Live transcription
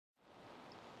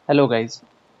Hello guys,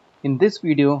 in this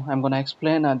video I'm going to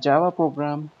explain a Java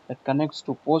program that connects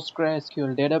to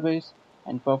PostgreSQL database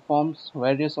and performs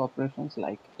various operations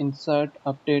like insert,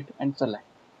 update and select.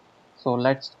 So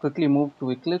let's quickly move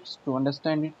to Eclipse to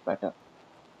understand it better.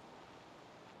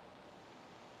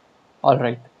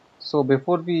 Alright, so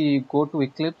before we go to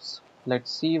Eclipse, let's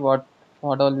see what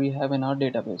all we have in our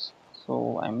database.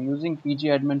 So I'm using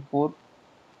pgadmin4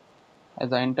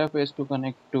 as an interface to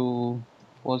connect to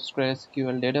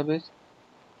PostgreSQL database.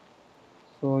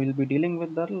 So we'll be dealing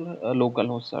with the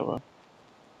localhost server.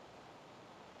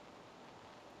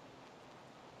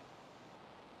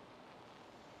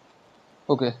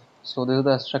 Okay, so this is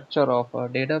the structure of a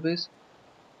database.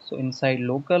 So inside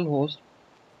localhost,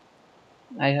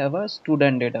 I have a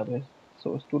student database.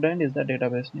 So student is the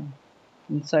database name.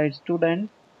 Inside student,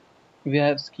 we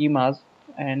have schemas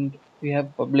and we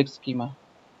have public schema.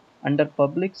 Under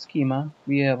public schema,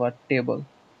 we have a table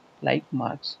like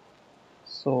marks.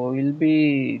 So we'll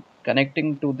be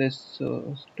connecting to this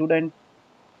student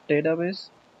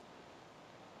database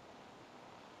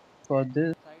for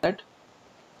this that,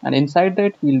 and inside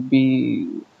that we'll be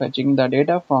fetching the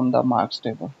data from the marks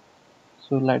table.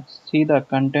 So let's see the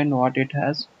content what it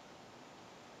has.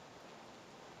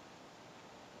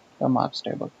 The marks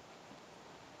table.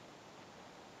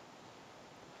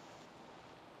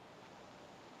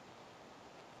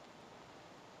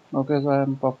 Okay, so I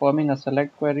am performing a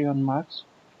select query on marks.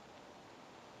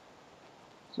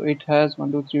 So it has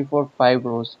 1, 2, 3, 4, 5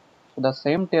 rows. So the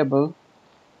same table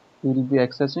we will be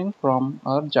accessing from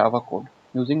our Java code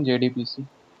using JDBC.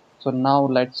 So now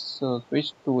let's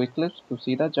switch to Eclipse to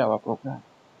see the Java program.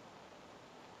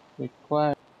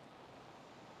 Require.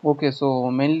 Okay, so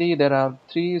mainly there are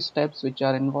 3 steps which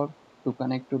are involved to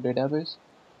connect to database.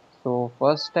 So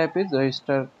first step is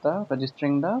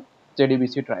registering the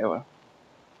JDBC driver.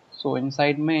 So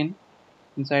inside main,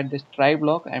 inside this try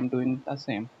block, I am doing the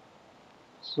same.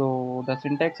 So the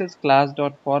syntax is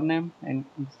class.forName, and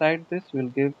inside this we'll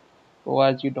give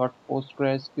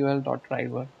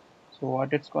org.postgresql.driver. So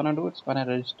what it's gonna do, it's gonna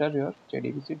register your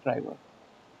JDBC driver.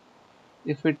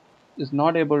 If it is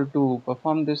not able to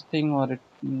perform this thing, or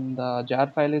the jar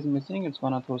file is missing, it's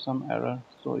gonna throw some error.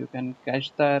 So you can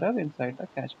cache the error inside the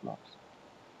cache blocks.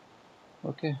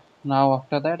 Okay. Now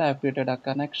after that, I've created a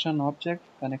connection object,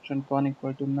 connection con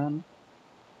equal to none.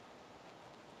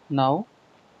 Now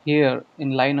here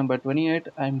in line number 28,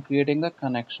 I'm creating the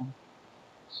connection.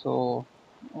 So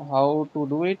how to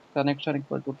do it? Connection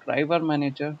equal to driver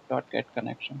manager dot get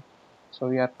connection. So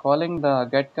we are calling the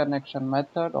get connection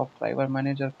method of driver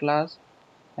manager class,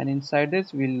 and inside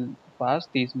this we'll pass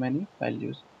these many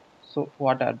values. So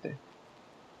what are they?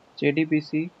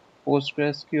 JDBC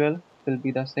PostgreSQL will be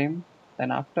the same. Then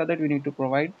after that we need to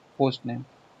provide host name.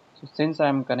 So since I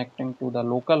am connecting to the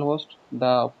local host,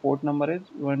 the port number is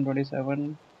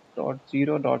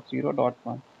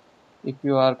 127.0.0.1. If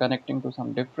you are connecting to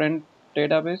some different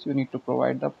database, you need to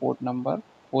provide the port number,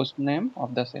 host name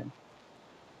of the same.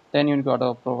 Then you got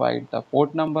to provide the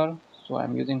port number. So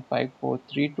I'm using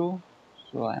 5432.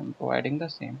 So I'm providing the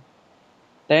same.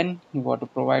 Then you got to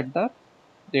provide the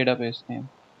database name.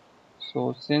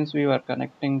 So since we were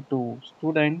connecting to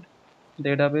student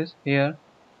database here,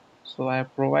 so I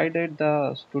have provided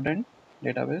the student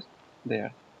database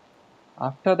there.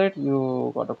 After that,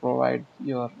 you got to provide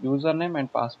your username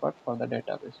and password for the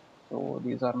database. So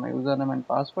these are my username and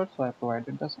password, so I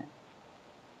provided the same.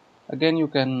 Again, you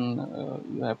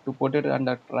have to put it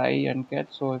under try and catch.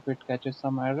 So if it catches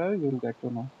some error, you will get to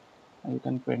know, and you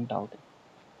can print out it.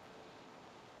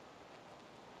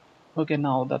 Okay,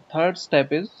 now the third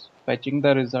step is fetching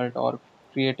the result or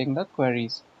creating the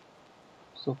queries.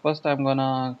 So first I'm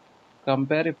gonna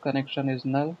compare if connection is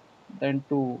null. Then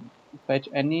to fetch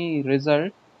any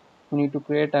result, we need to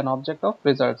create an object of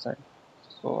result set.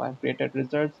 So I created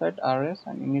result set rs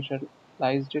and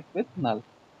initialized it with null.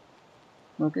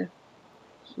 Okay.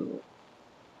 So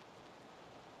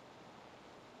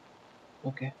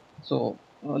okay. So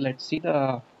let's see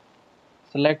the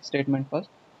select statement first.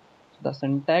 So the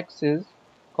syntax is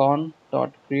con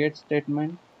dot create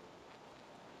statement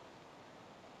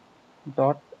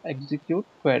dot execute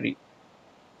query.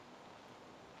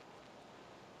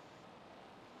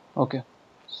 Okay.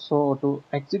 So to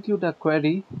execute a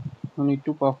query, you need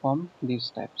to perform these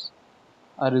steps.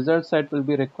 A result set will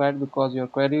be required because your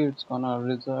query is gonna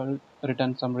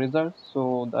return some results.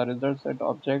 So the result set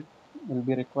object will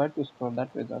be required to store that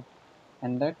result.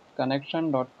 And that connection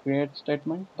dot create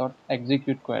statement dot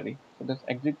execute query. So this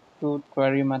execute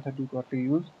query method you got to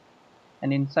use,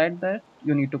 and inside that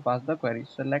you need to pass the query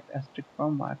select asterisk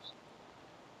from marks.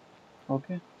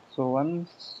 Okay. So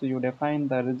once you define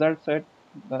the result set,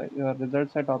 your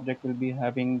result set object will be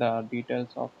having the details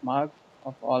of marks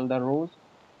of all the rows.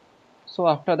 So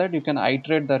after that you can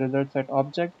iterate the result set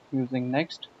object using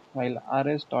next while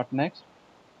rs.next,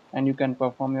 and you can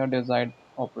perform your desired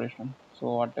operation.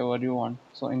 So whatever you want.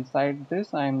 So inside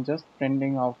this I am just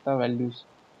printing out the values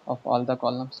of all the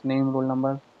columns: name, roll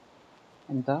number,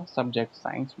 and the subject: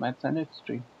 science, maths, and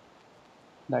history.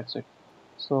 That's it.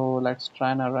 So let's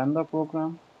try and run the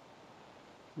program.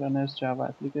 Run as Java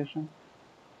application.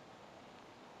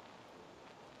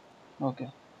 Okay.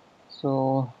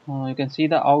 So you can see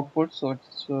the output. So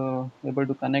it's able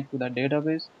to connect to the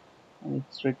database, and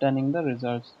it's returning the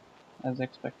results as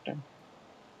expected.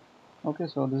 Okay,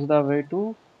 so this is the way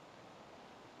to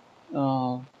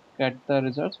uh, get the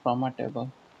results from a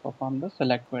table. Perform the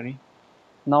select query.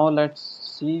 Now let's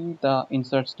see the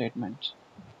insert statement.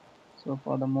 So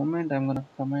for the moment I'm gonna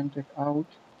comment it out,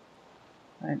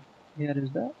 and here is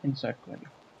the insert query.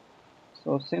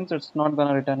 So since it's not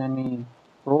gonna return any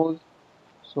rows,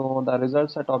 so the result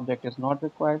set object is not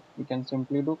required. We can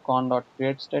simply do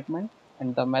con.create statement,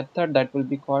 and the method that will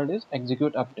be called is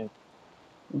execute update.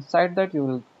 Inside that you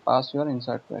will pass your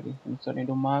insert query, insert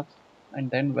into marks, and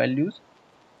then values,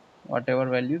 whatever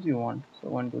values you want. So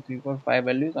 1, 2, 3, 4, 5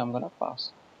 values I'm gonna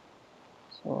pass.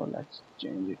 So let's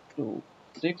change it to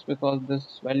 6 because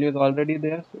this value is already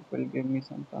there, so it will give me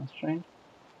some constraint.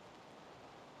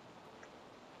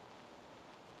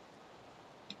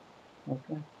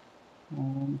 Okay,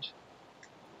 and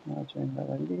now change the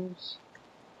values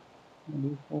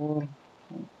 24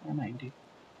 and 90.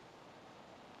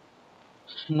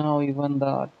 Now even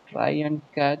the try and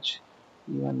catch,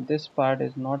 even this part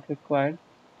is not required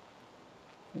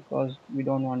because we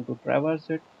don't want to traverse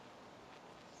it.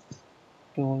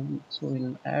 So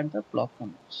we'll add the block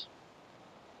comments.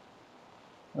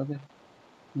 Okay,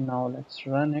 now let's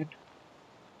run it.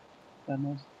 Run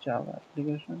as Java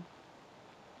application.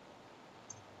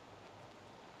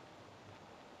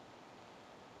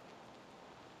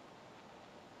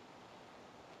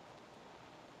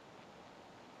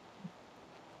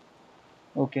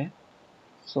 Okay,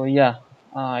 so yeah,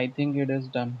 I think it is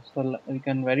done. So we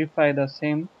can verify the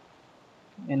same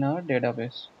in our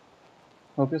database.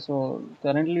 Okay, so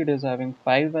currently it is having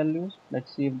 5 values.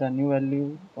 Let's see if the new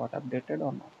value got updated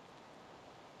or not.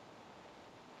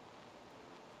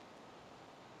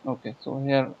 Okay, so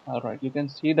here, alright, you can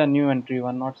see the new entry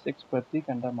 106 Pratik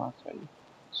and the marks value.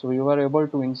 So you were able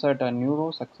to insert a new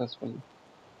row successfully.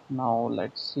 Now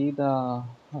let's see the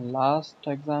last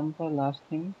example, last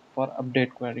thing for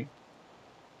update query.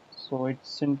 So its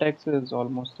syntax is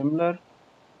almost similar.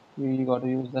 We got to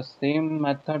use the same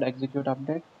method, execute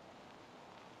update.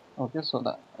 Okay, so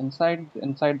the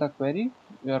inside the query,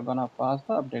 we are gonna pass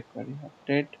the update query.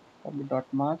 Update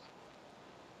marks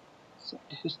set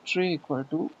history equal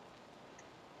to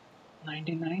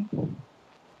 99.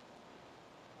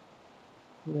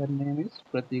 Your name is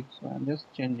Pratik, so I'm just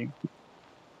changing.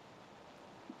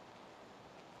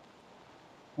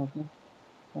 Okay,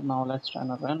 so now let's try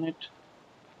and run it.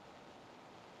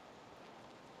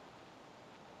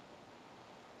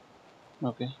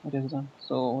 Okay, it is done.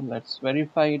 So let's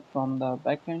verify it from the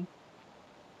backend.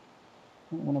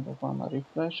 I'm gonna perform a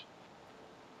refresh.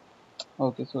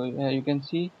 Okay, so here you can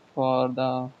see for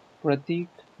the Pratik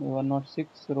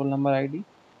 106 roll number ID,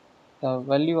 the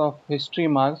value of history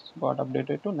marks got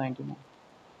updated to 99.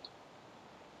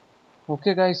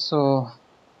 Okay guys, so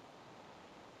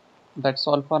that's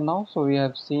all for now. So we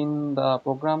have seen the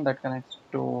program that connects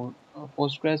to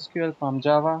PostgreSQL from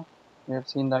Java. We have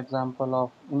seen the example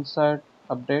of insert,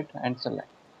 update, and select.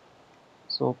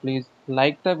 So please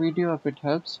like the video if it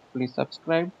helps. Please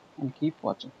subscribe and keep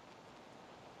watching.